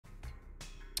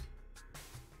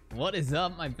What is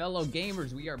up, my fellow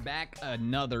gamers? We are back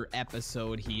another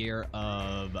episode here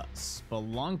of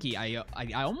Spelunky.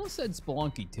 I almost said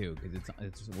Spelunky 2 because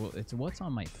it's what's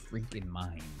on my freaking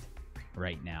mind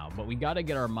right now. But we got to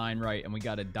get our mind right and we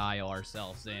got to dial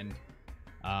ourselves in.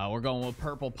 We're going with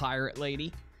Purple Pirate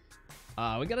Lady.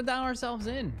 We got to dial ourselves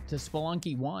in to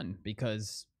Spelunky 1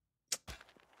 because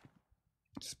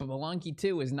Spelunky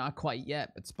 2 is not quite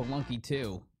yet, but Spelunky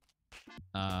 2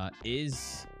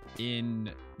 is in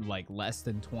like less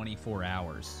than 24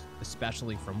 hours,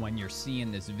 especially from when you're seeing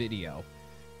this video.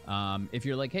 If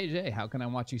you're like, hey Jay, how can I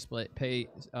watch you play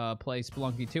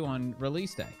Spelunky 2 on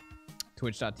release day?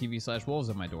 Twitch.tv/wolves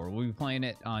at my door. We'll be playing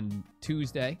it on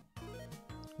Tuesday,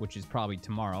 which is probably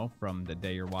tomorrow from the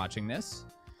day you're watching this.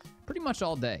 Pretty much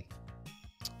all day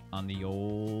on the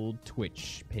old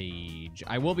Twitch page.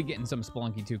 I will be getting some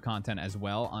Spelunky 2 content as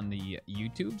well on the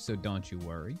YouTube, so don't you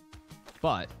worry.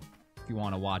 But if you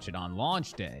want to watch it on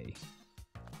launch day,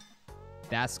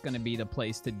 that's going to be the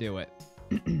place to do it.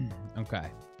 Okay.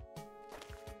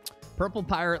 Purple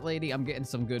Pirate Lady, I'm getting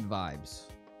some good vibes.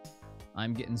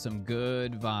 I'm getting some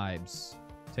good vibes.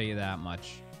 Tell you that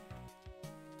much.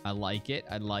 I like it.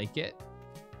 I like it.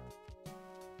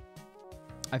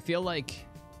 I feel like...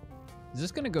 Is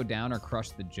this going to go down or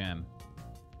crush the gem?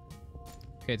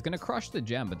 Okay, it's going to crush the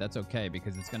gem, but that's okay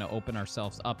because it's going to open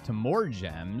ourselves up to more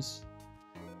gems.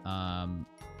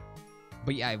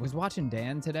 But yeah, I was watching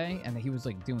Dan today and he was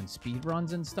like doing speed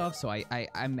runs and stuff. So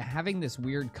I'm having this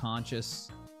weird conscious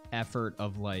effort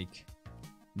of like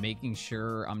making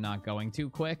sure I'm not going too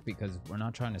quick because we're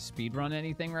not trying to speed run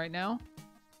anything right now.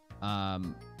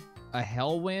 A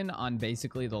hell win on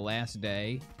basically the last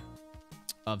day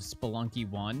of Spelunky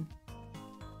 1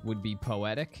 would be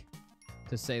poetic,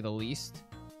 to say the least.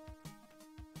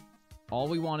 All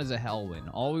we want is a hell win.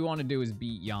 All we want to do is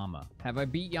beat Yama. Have I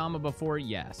beat Yama before?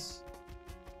 Yes.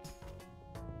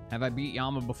 Have I beat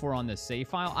Yama before on this save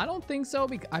file? I don't think so,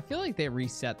 because I feel like they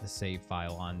reset the save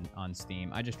file on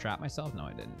Steam. I just trapped myself? No,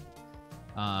 I didn't.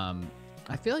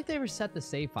 I feel like they reset the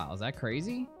save file. Is that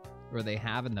crazy? Or they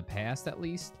have in the past, at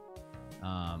least.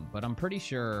 But I'm pretty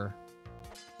sure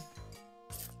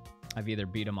I've either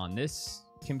beat him on this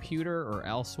computer or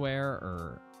elsewhere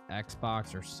or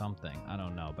Xbox or something. I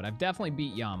don't know. But I've definitely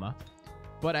beat Yama.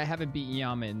 But I haven't beaten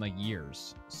Yama in like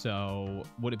years. So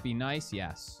would it be nice?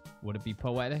 Yes. Would it be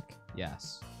poetic?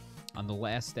 Yes. On the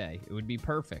last day. It would be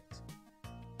perfect.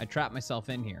 I trapped myself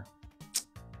in here.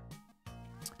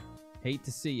 Hate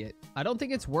to see it. I don't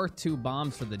think it's worth 2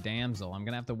 bombs for the damsel. I'm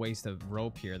going to have to waste a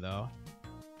rope here though.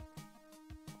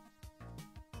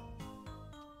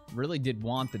 Really did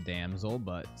want the damsel,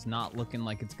 but it's not looking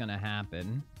like it's going to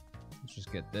happen. Let's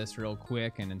just get this real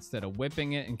quick, and instead of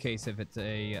whipping it, in case if it's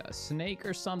a snake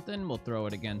or something, we'll throw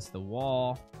it against the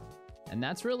wall. And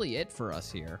that's really it for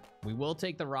us here. We will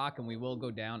take the rock, and we will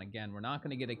go down. Again, we're not going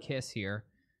to get a kiss here.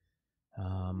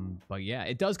 But yeah,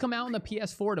 it does come out on the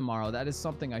PS4 tomorrow. That is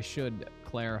something I should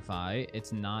clarify.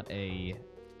 It's not a,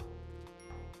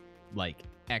 like,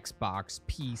 Xbox,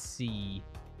 PC,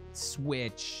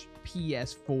 Switch,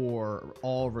 PS4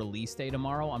 all release day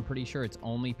tomorrow. I'm pretty sure it's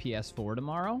only PS4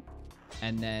 tomorrow.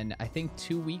 And then I think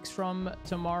 2 weeks from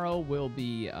tomorrow will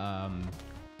be, I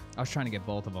was trying to get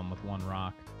both of them with one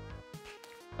rock.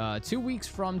 2 weeks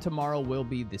from tomorrow will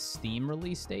be the Steam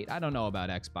release date. I don't know about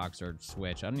Xbox or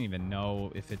Switch. I don't even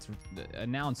know if it's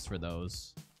announced for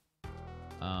those.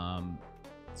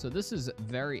 So this is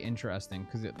very interesting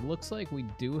because it looks like we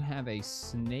do have a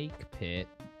snake pit.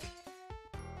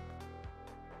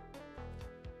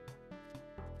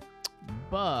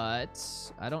 But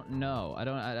I don't know. I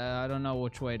don't know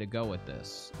which way to go with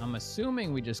this. I'm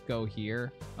assuming we just go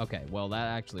here. Okay, well, that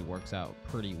actually works out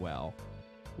pretty well.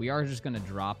 We are just going to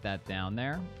drop that down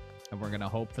there, and we're going to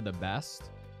hope for the best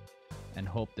and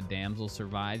hope the damsel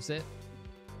survives it.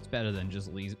 It's better than just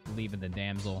leaving the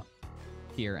damsel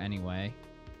here anyway.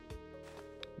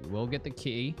 We will get the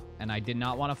key, and I did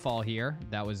not want to fall here.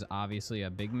 That was obviously a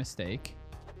big mistake.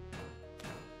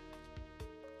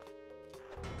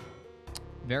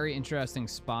 Very interesting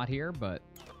spot here, but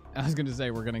I was gonna say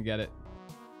we're gonna get it.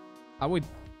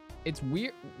 It's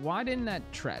weird. Why didn't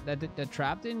that trap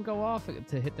didn't go off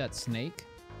to hit that snake?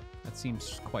 That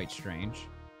seems quite strange.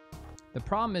 The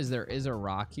problem is there is a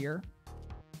rock here.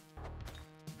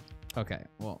 Okay,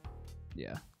 well,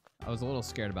 yeah. I was a little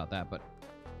scared about that, but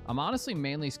I'm honestly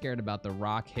mainly scared about the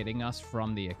rock hitting us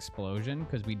from the explosion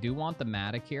because we do want the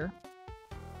Matic here.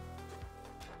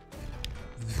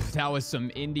 That was some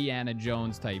Indiana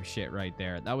Jones type shit right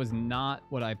there. That was not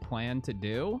what I planned to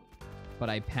do,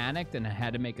 but I panicked and I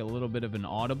had to make a little bit of an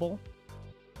audible.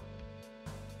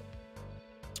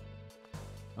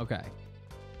 Okay.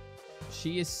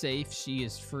 She is safe. She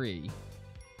is free.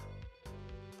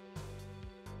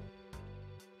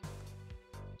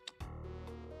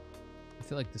 I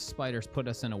feel like the spiders put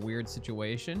us in a weird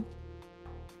situation.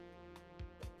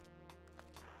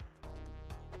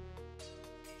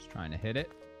 Just trying to hit it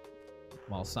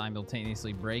while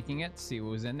simultaneously breaking it. See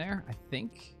what was in there. I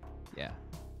think, yeah,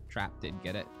 trap did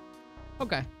get it.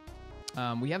 Okay.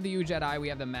 We have the huge eye. We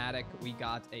have the Matic. We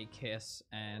got a kiss,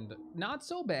 and not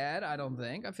so bad, I don't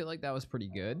think. I feel like that was pretty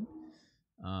good.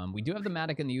 We do have the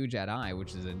Matic and the huge eye,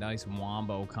 which is a nice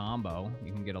wombo combo.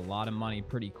 You can get a lot of money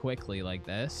pretty quickly like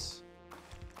this.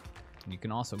 You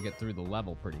can also get through the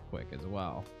level pretty quick as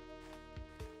well,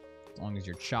 as long as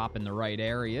you're chopping the right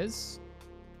areas.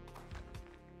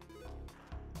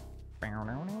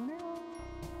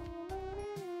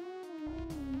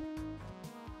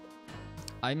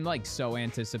 I'm like so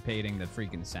anticipating the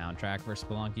freaking soundtrack for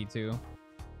Spelunky 2.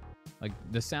 Like,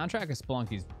 the soundtrack of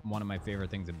Spelunky is one of my favorite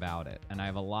things about it, and I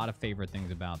have a lot of favorite things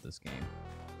about this game.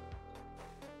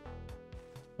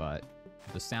 But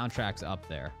the soundtrack's up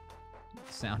there.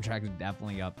 The soundtrack's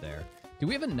definitely up there. Do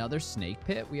we have another snake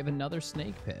pit? We have another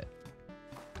snake pit.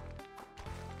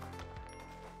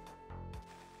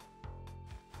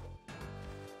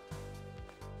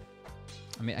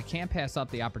 I mean, I can't pass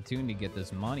up the opportunity to get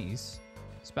this monies.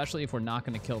 Especially if we're not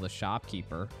going to kill the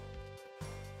shopkeeper.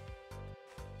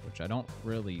 Which I don't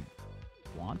really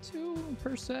want to,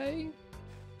 per se.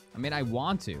 I mean, I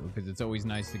want to, because it's always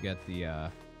nice to get the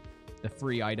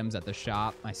free items at the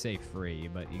shop. I say free,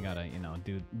 but you gotta, you know,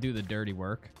 do the dirty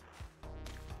work.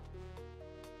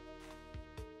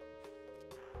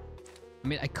 I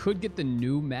mean, I could get the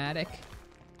new Matic,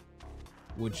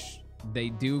 which they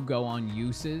do go on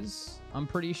uses, I'm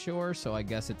pretty sure, so I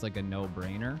guess it's like a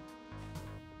no-brainer.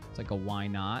 It's like a why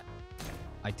not.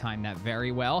 I timed that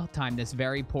very well. Timed this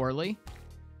very poorly.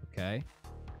 Okay.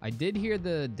 I did hear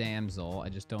the damsel. I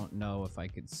just don't know if I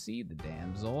could see the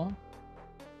damsel.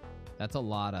 That's a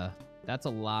lot of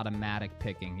Matic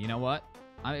picking. You know what?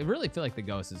 I really feel like the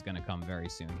ghost is going to come very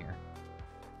soon here.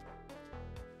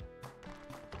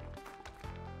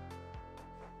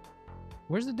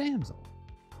 Where's the damsel?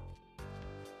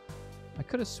 I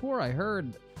could have swore I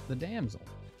heard the damsel.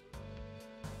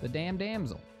 The damn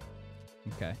damsel.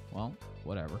 Okay, well,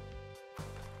 whatever.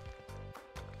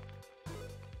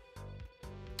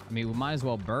 I mean, we might as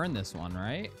well burn this one,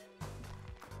 right?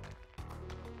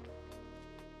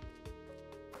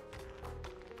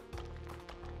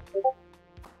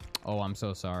 Oh, I'm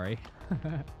so sorry.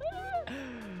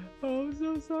 Oh, I'm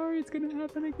so sorry. It's gonna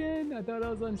happen again. I thought I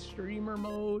was on streamer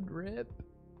mode. Rip.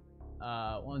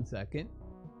 1 second.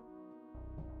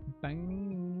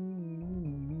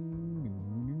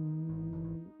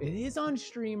 It is on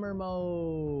streamer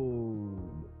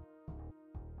mode.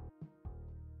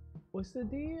 What's the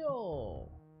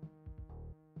deal?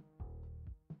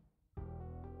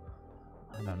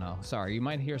 I don't know. Sorry, you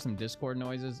might hear some Discord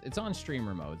noises. It's on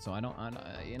streamer mode, so I don't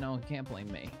you know, can't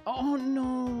blame me. Oh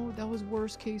no, that was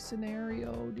worst case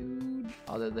scenario, dude.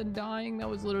 Other than dying, that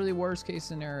was literally worst case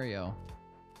scenario.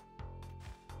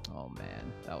 Oh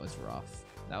man, that was rough.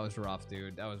 That was rough,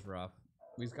 dude. That was rough.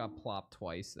 We just got plopped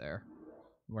twice there.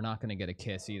 We're not gonna get a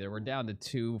kiss either. We're down to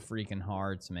 2 freaking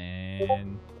hearts,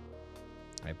 man.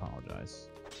 I apologize.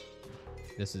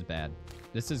 This is bad.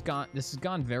 This has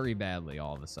gone very badly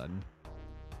all of a sudden.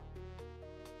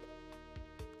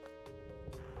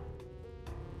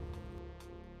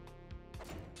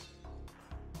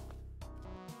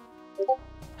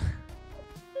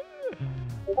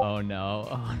 Oh no.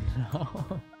 Oh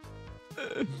no.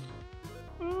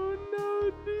 Oh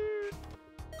no, dude.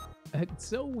 It's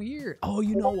so weird. Oh,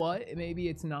 you know what? Maybe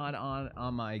it's not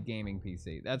on my gaming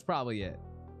PC. That's probably it.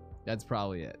 That's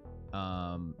probably it.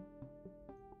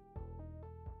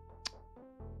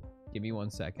 Give me 1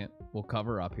 second. We'll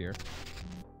cover up here.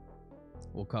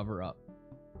 We'll cover up.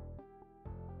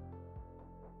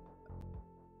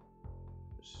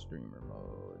 Streamer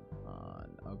mode on.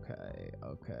 Okay,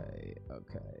 okay,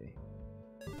 okay.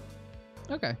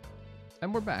 Okay.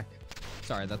 And we're back.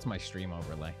 Sorry, that's my stream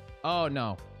overlay. Oh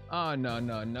no. Oh no,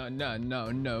 no, no, no,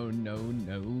 no, no, no,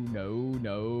 no, no,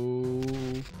 no.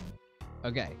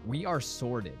 Okay, we are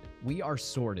sorted. We are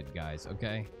sorted, guys,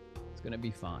 okay? It's gonna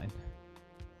be fine.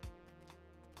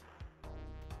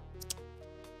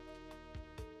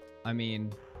 I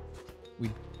mean,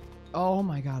 oh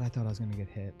my god, I thought I was gonna get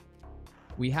hit.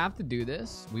 We have to do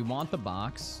this. We want the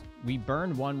box. We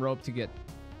burned 1 rope to get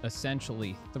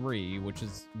essentially 3, which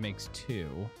makes 2.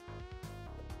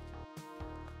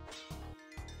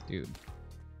 Dude.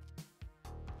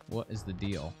 What is the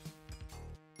deal?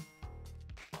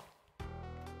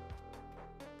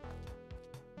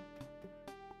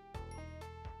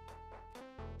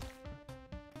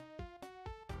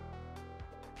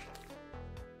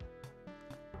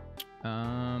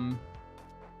 I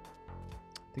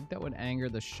think that would anger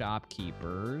the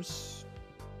shopkeepers.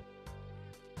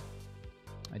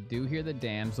 I do hear the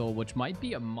damsel, which might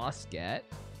be a must get.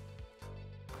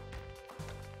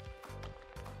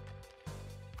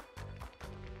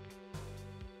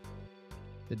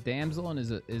 The damsel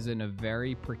is in a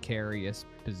very precarious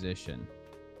position.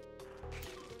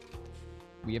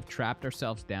 We have trapped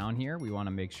ourselves down here. We want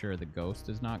to make sure the ghost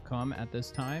does not come at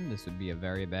this time. This would be a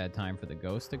very bad time for the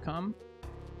ghost to come.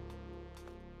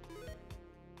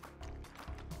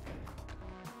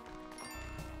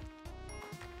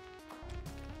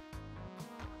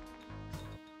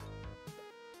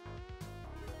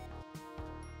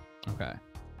 Okay.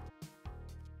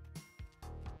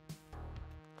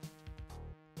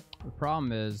 The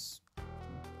problem is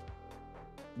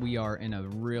we are in a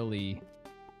really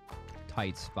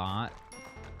tight spot.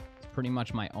 It's pretty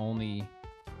much my only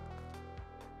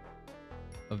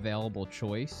available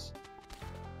choice.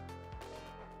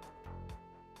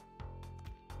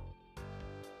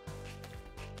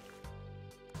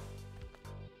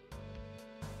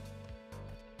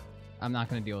 I'm not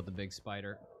going to deal with the big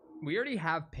spider. We already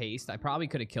have paste. I probably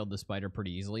could have killed the spider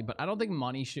pretty easily, but I don't think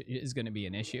money is going to be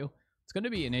an issue. What's going to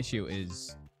be an issue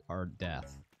is our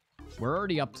death. We're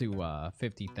already up to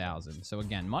 50,000. So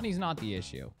again, money's not the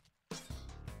issue.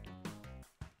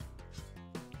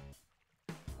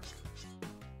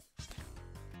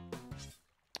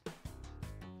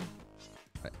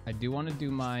 I do want to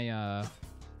do my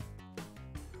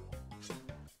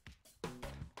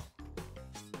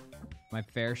my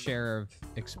fair share of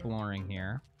exploring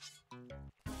here.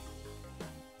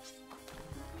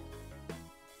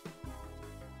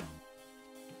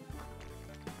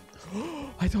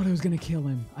 I thought I was gonna kill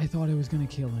him. I thought I was gonna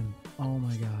kill him. Oh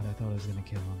my god, I thought I was gonna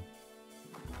kill him.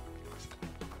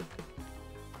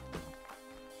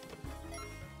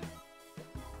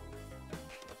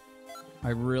 I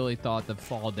really thought the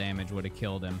fall damage would have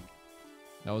killed him.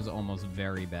 That was almost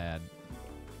very bad.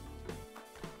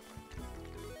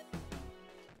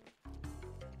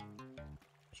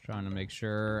 Just trying to make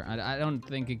sure. I don't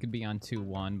think it could be on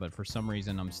 2-1, but for some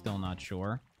reason I'm still not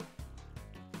sure.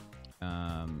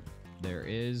 There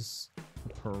is a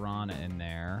piranha in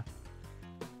there.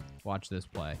 Watch this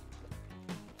play.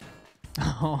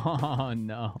 Oh,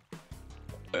 no.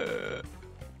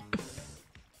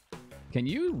 Can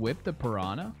you whip the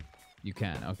piranha? You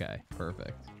can. Okay,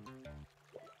 perfect.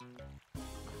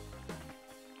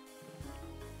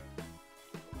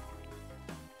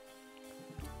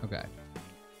 Okay.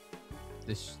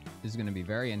 This is going to be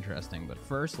very interesting, but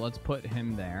first let's put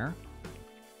him there.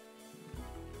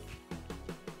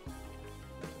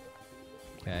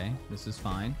 Okay, this is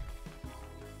fine.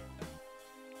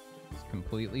 It's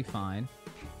completely fine.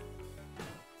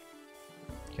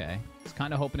 Okay. I was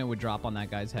kind of hoping it would drop on that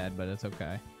guy's head, but it's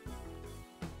okay.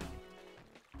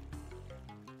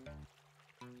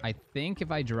 I think if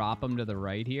I drop him to the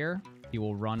right here, he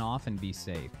will run off and be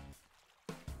safe.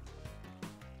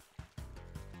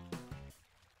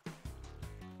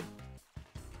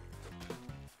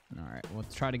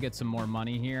 Let's try to get some more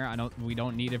money here. We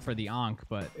don't need it for the Ankh,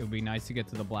 but it would be nice to get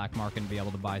to the black market and be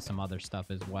able to buy some other stuff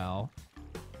as well.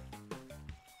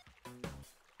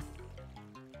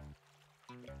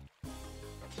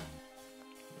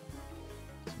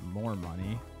 Some more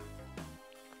money.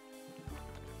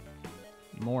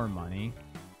 More money.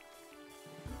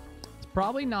 It's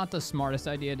probably not the smartest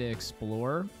idea to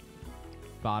explore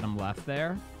bottom left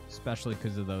there, especially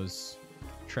because of those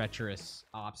treacherous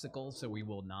obstacles, so we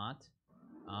will not.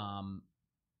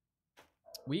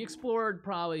 We explored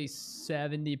probably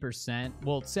 70%.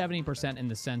 Well, 70% in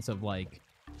the sense of like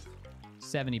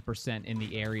 70% in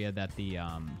the area that the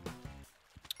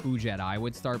Ujet Eye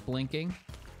would start blinking.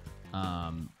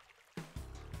 Huh.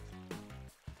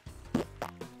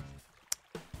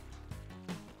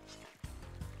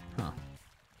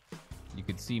 You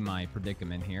could see my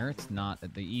predicament here. It's not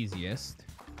the easiest.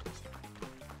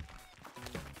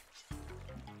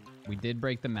 We did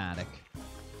break the Matic.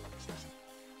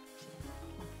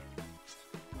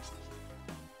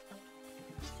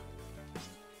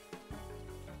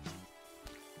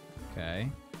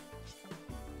 Okay.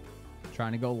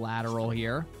 Trying to go lateral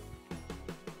here.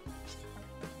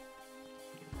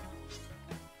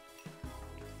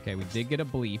 Okay, we did get a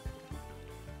bleep.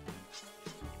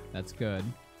 That's good.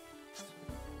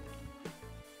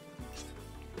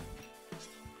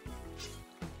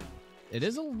 It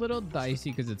is a little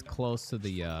dicey because it's close to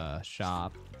the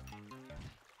shop.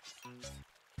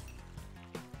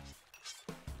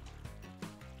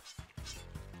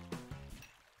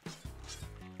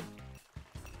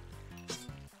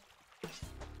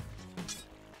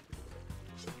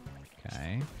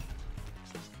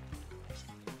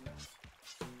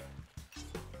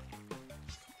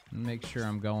 Make sure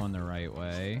I'm going the right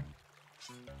way.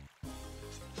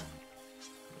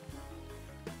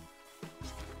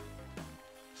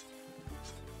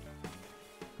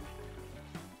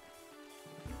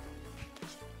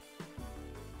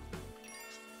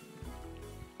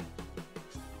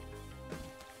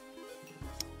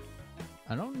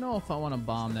 I don't know if I want to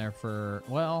bomb there for...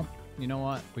 Well, you know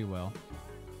what? We will.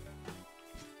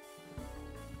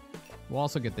 We'll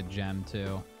also get the gem,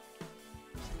 too.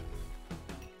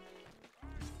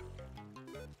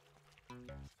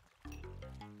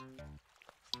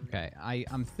 Okay,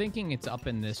 I'm thinking it's up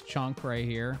in this chunk right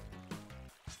here.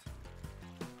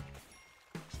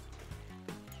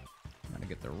 I'm gonna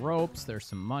get the ropes. There's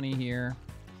some money here.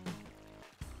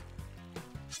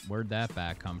 Where'd that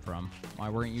bat come from? Why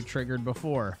weren't you triggered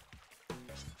before?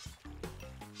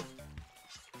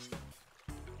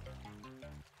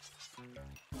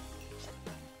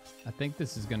 I think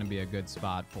this is going to be a good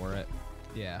spot for it.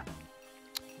 Yeah.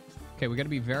 Okay, we got to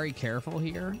be very careful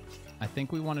here. I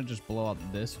think we want to just blow up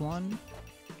this one.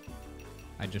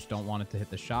 I just don't want it to hit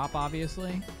the shop,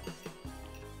 obviously.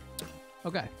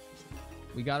 Okay.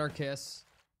 We got our kiss.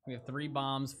 We have 3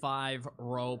 bombs, 5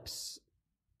 ropes.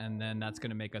 And then that's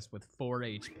going to make us with 4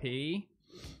 HP.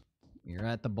 You're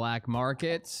at the black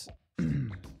market.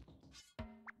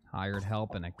 Hired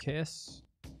help and a kiss.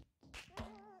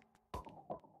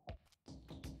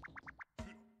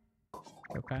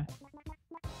 Okay.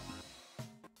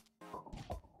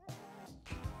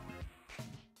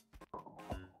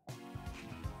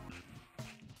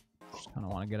 Just kind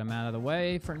of want to get him out of the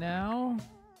way for now.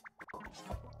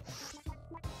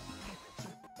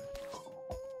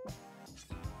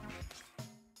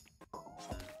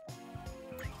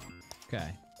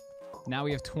 Okay. Now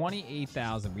we have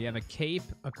 28,000. We have a cape,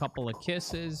 a couple of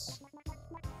kisses,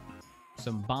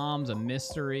 some bombs, a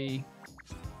mystery.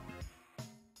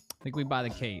 I think we buy the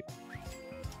cape.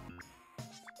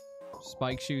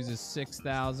 Spike shoes is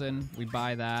 6,000. We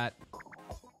buy that.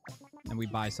 And we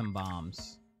buy some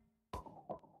bombs.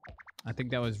 I think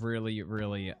that was really,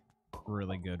 really,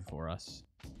 really good for us.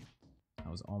 That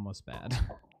was almost bad.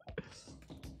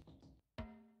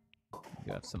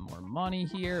 We have some more money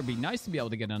here. It'd be nice to be able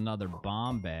to get another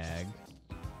bomb bag.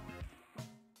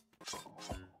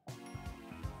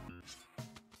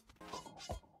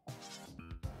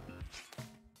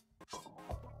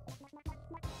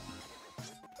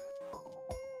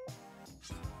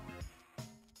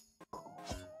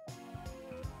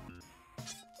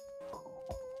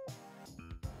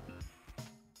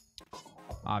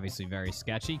 Obviously very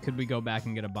sketchy. Could we go back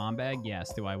and get a bomb bag?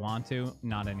 Yes. Do I want to?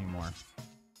 Not anymore.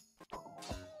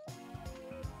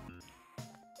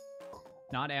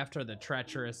 Not after the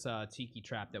treacherous tiki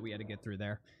trap that we had to get through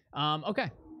there.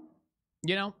 Okay.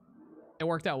 You know, it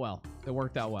worked out well. It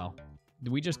worked out well.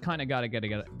 We just kind of got to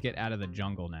get out of the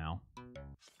jungle now.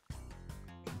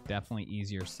 Definitely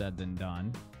easier said than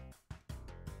done.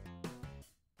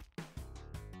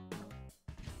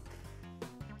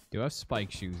 Do have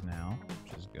spike shoes now,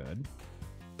 which is good.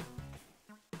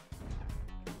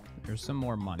 There's some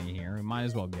more money here. We might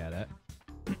as well get it.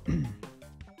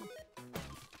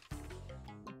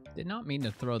 Did not mean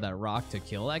to throw that rock to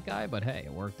kill that guy, but hey,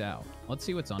 it worked out. Let's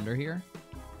see what's under here.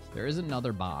 There is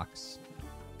another box.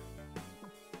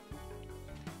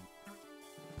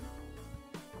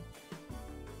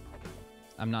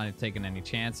 I'm not taking any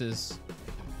chances.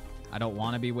 I don't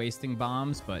want to be wasting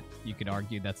bombs, but you could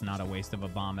argue that's not a waste of a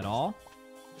bomb at all.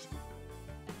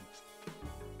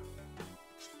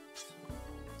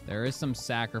 There is some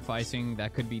sacrificing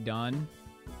that could be done,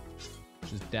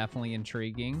 which is definitely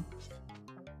intriguing.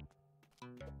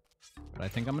 But I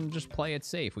think I'm going to just play it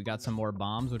safe. We got some more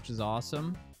bombs, which is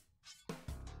awesome. I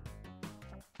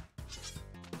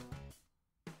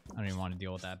don't even want to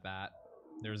deal with that bat.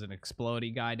 There's an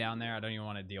explodey guy down there. I don't even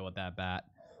want to deal with that bat.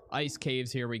 Ice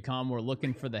caves, here we come. We're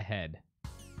looking for the head.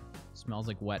 Smells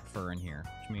like wet fur in here,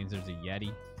 which means there's a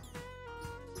Yeti.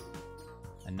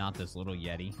 And not this little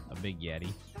Yeti, a big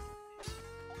Yeti.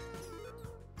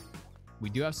 We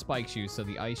do have spike shoes, so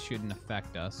the ice shouldn't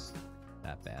affect us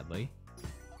that badly.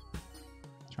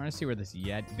 Trying to see where this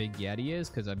big Yeti is,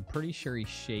 because I'm pretty sure he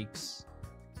shakes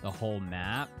the whole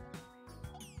map.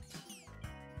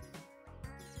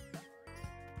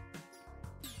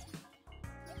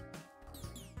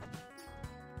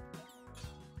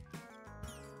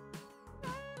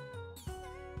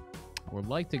 I would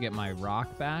like to get my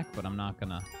rock back, but I'm not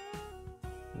gonna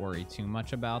worry too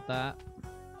much about that.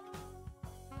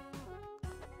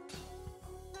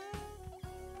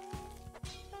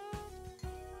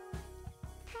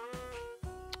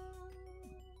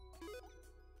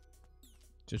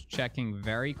 Just checking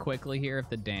very quickly here if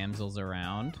the damsel's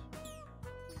around.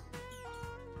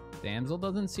 Damsel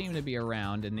doesn't seem to be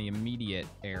around in the immediate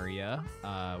area.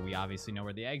 We obviously know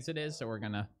where the exit is, so we're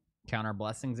gonna count our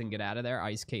blessings and get out of there.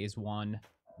 Ice Case 1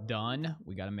 done.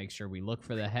 We gotta make sure we look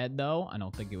for the head, though. I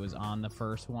don't think it was on the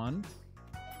first one.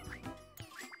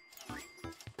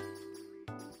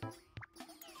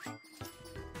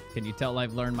 Can you tell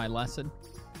I've learned my lesson?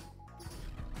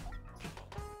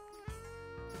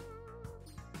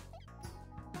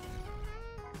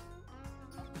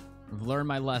 I've learned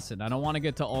my lesson. I don't want to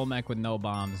get to Olmec with no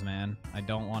bombs, man. I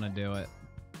don't want to do it.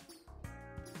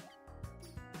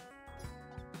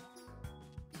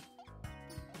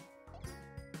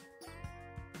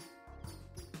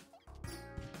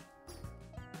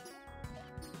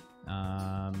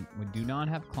 We do not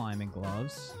have climbing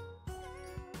gloves.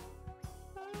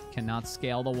 Cannot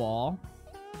scale the wall.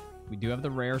 We do have the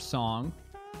rare song.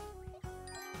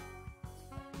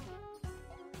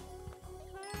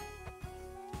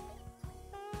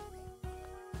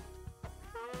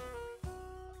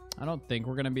 I don't think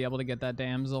we're going to be able to get that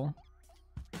damsel.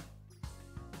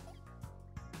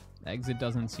 The exit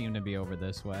doesn't seem to be over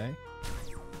this way.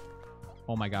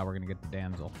 Oh my god, we're going to get the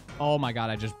damsel. Oh my god,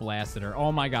 I just blasted her.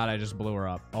 Oh my god, I just blew her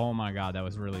up. Oh my god, that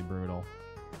was really brutal.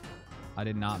 I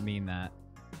did not mean that.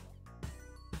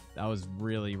 That was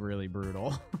really, really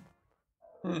brutal.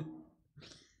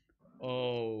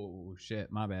 Oh,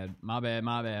 shit. My bad. My bad,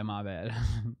 my bad, my bad.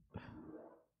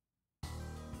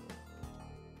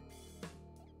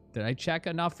 Did I check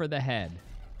enough for the head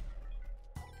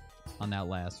on that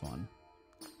last one?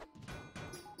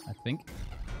 I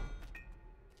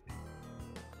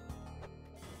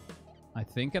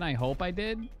think and I hope I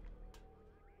did.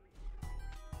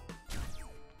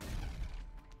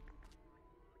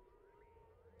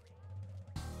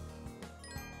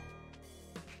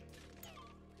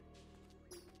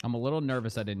 I'm a little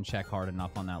nervous I didn't check hard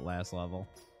enough on that last level.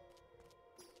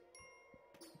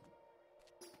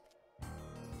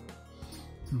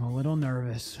 I'm a little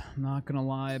nervous. I'm not gonna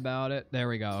lie about it. There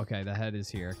we go. Okay, the head is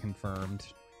here. Confirmed.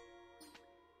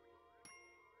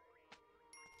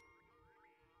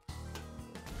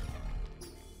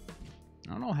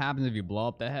 I don't know what happens if you blow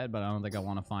up the head, but I don't think I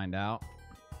want to find out.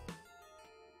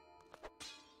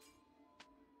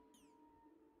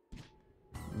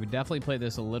 We definitely play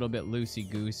this a little bit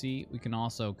loosey-goosey. We can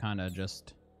also kind of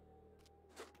just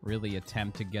really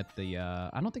attempt to get the...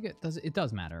 I don't think it does... It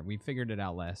does matter. We figured it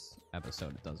out last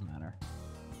episode. It does matter.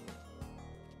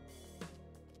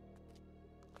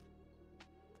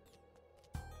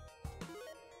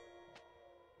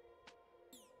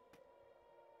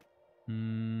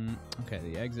 Okay,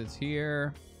 the exit's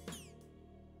here.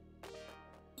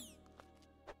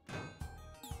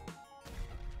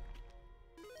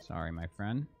 Sorry, my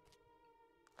friend.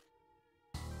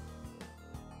 I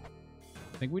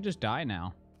think we just die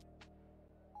now.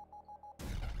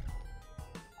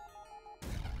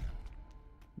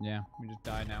 Yeah, we just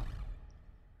die now.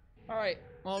 All right,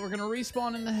 well, we're going to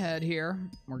respawn in the head here.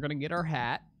 We're going to get our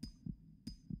hat.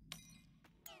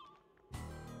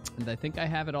 And I think I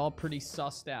have it all pretty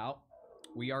sussed out.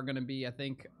 We are going to be, I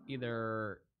think,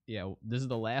 either... Yeah, this is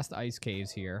the last ice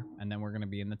caves here. And then we're going to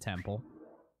be in the temple.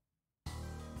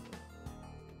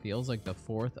 Feels like the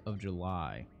 4th of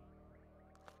July.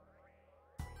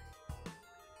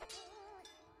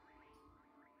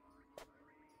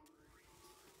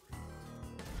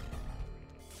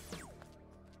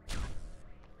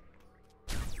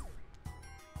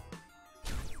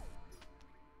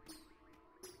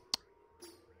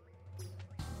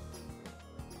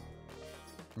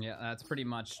 Yeah, that's pretty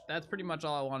much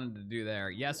all I wanted to do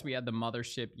there. Yes, we had the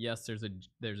mothership. Yes, there's a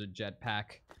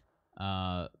jetpack.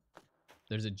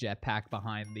 There's a jetpack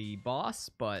behind the boss,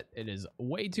 but it is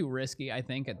way too risky, I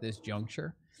think, at this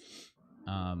juncture.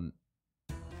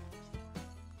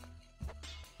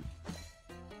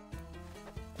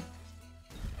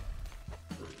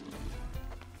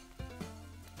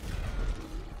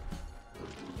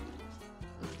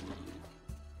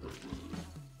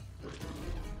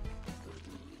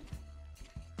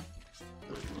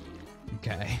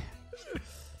 Okay.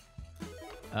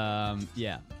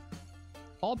 Yeah.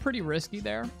 All pretty risky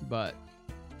there, but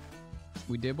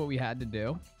we did what we had to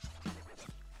do.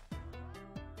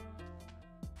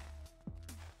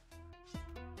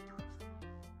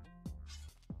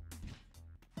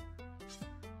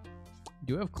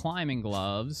 Do have climbing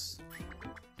gloves.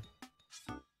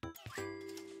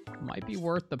 Might be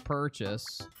worth the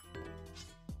purchase.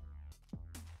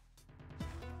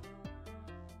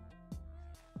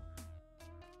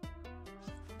 I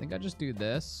think I just do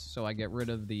this so I get rid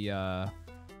of the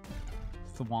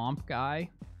swamp guy.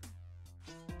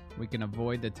 We can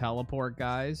avoid the teleport,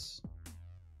 guys.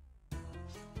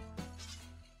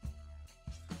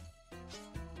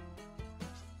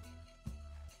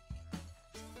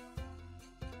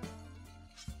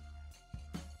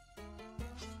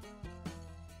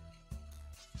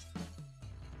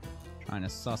 Trying to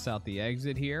suss out the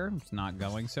exit here. It's not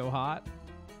going so hot.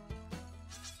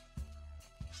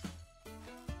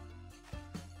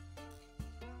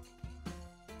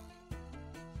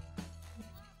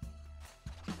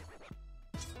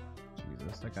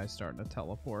 Jesus, that guy's starting to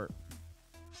teleport.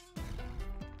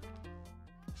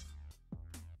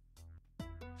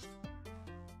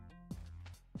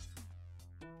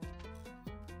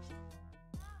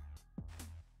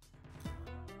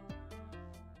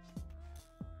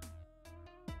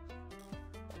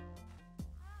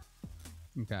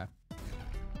 Okay.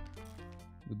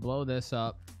 We blow this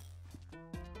up.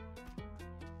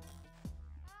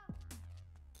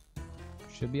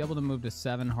 Should be able to move to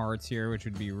 7 hearts here, which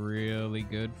would be really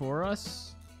good for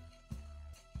us.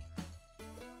 Oh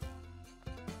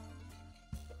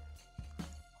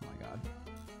my god.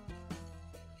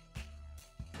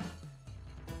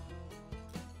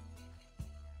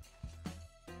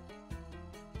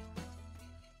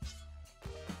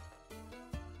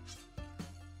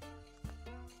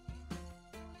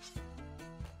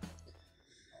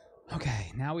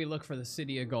 Okay, now we look for the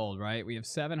City of Gold, right? We have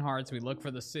 7 hearts. We look for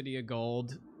the City of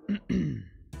Gold. I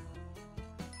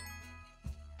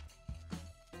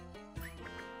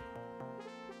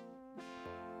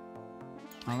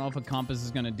don't know if a compass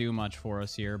is going to do much for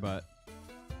us here, but...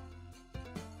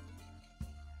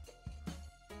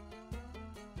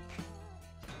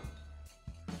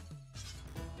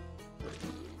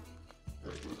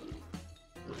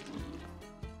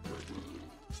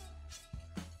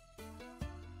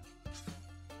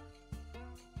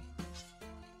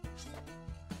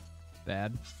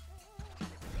 bad.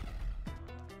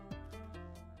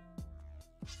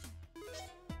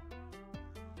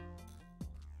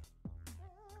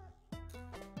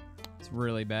 It's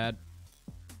really bad.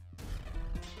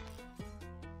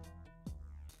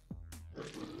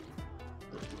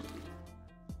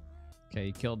 Okay,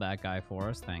 you killed that guy for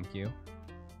us. Thank you.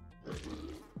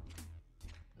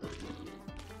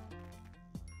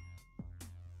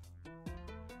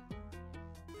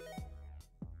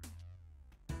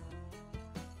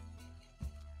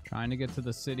 Trying to get to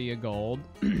the City of Gold.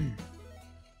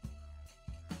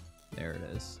 There it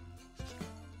is.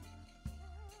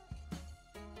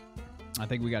 I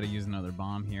think we got to use another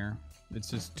bomb here. It's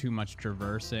just too much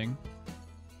traversing.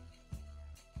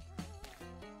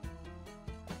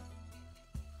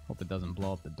 Hope it doesn't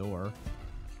blow up the door.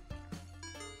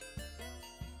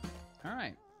 All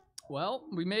right. Well,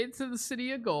 we made it to the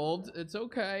City of Gold. It's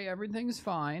okay. Everything's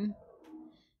fine.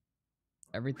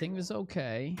 Everything is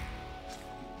okay.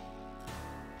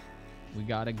 We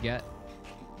gotta get...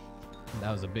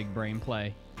 That was a big brain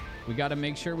play. We gotta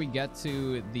make sure we get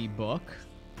to the book.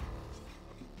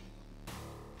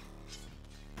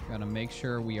 Gotta make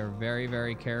sure we are very,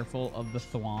 very careful of the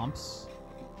thwomps.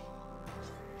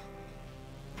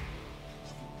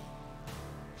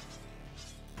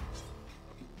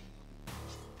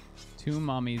 Two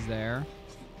mummies there.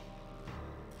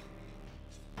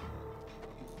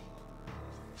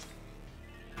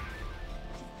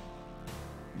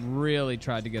 Really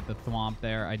tried to get the thwomp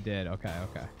there. I did. Okay,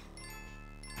 okay.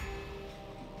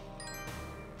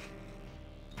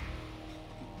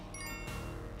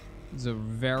 It's a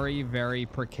very, very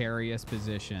precarious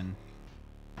position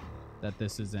that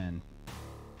this is in.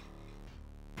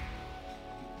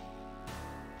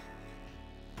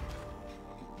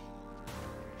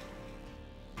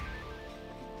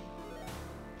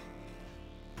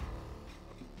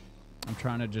 I'm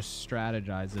trying to just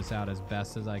strategize this out as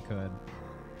best as I could.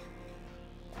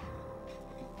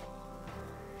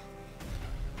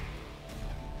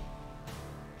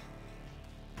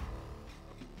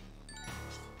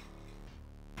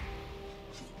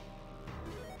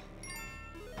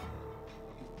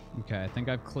 Okay, I think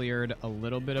I've cleared a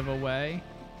little bit of a way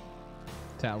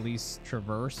to at least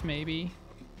traverse, maybe.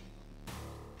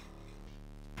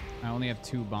 I only have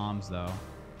 2 bombs, though.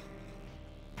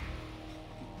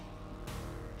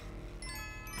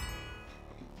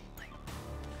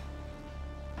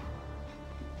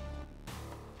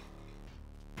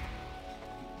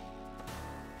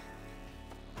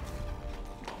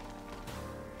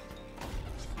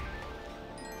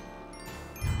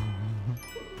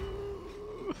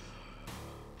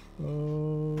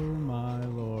 Oh my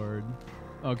lord.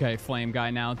 Okay, flame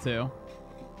guy now too.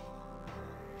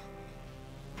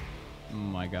 Oh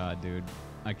my god, dude.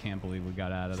 I can't believe we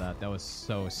got out of that. That was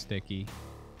so sticky.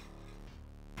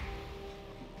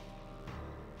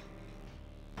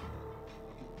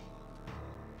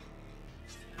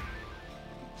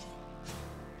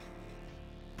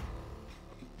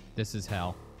 This is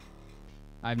hell.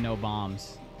 I have no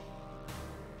bombs.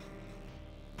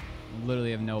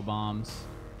 Literally have no bombs.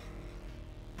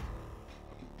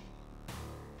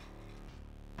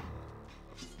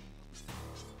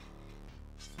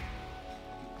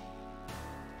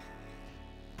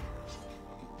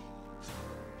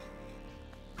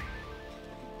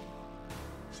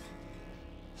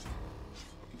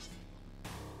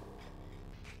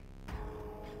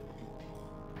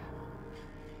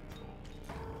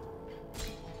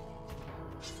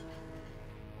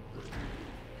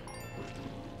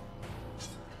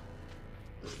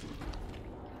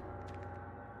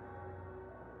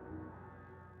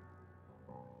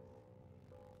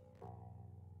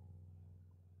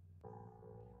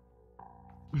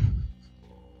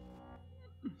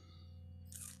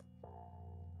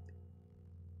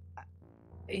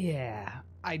 Yeah,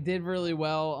 I did really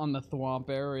well on the thwomp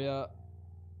area.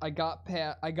 Got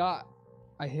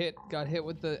hit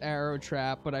with the arrow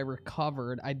trap, but I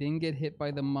recovered. I didn't get hit by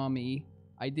the mummy.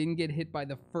 I didn't get hit by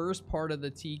the first part of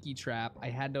the tiki trap. I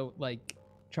had to like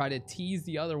try to tease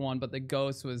the other one, but the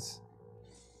ghost was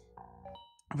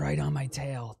right on my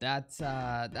tail. That's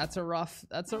a rough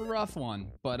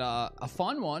one, but a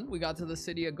fun one. We got to the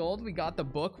City of Gold. We got the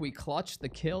book. We clutched the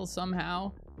kill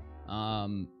somehow.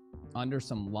 Under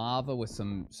some lava with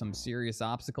some serious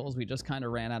obstacles. We just kind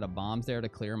of ran out of bombs there to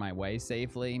clear my way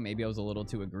safely. Maybe I was a little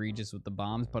too egregious with the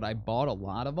bombs, but I bought a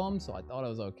lot of them, so I thought it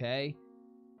was okay.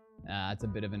 It's a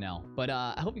bit of an L. But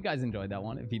I hope you guys enjoyed that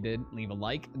one. If you did, leave a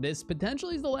like. This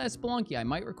potentially is the last Spelunky. I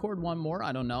might record one more.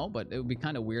 I don't know, but it would be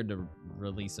kind of weird to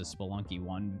release a Spelunky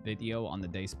 1 video on the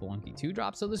day Spelunky 2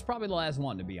 drops. So this is probably the last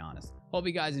one, to be honest. Hope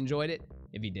you guys enjoyed it.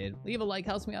 If you did, leave a like.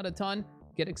 Helps me out a ton.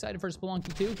 Get excited for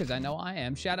Spelunky 2, because I know I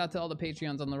am. Shout out to all the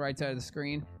Patreons on the right side of the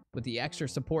screen. With the extra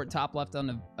support, top left on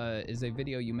the is a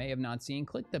video you may have not seen.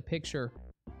 Click the picture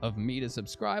of me to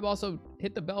subscribe. Also,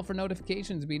 hit the bell for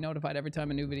notifications to be notified every time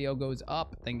a new video goes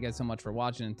up. Thank you guys so much for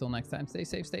watching. Until next time, stay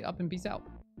safe, stay up, and peace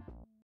out.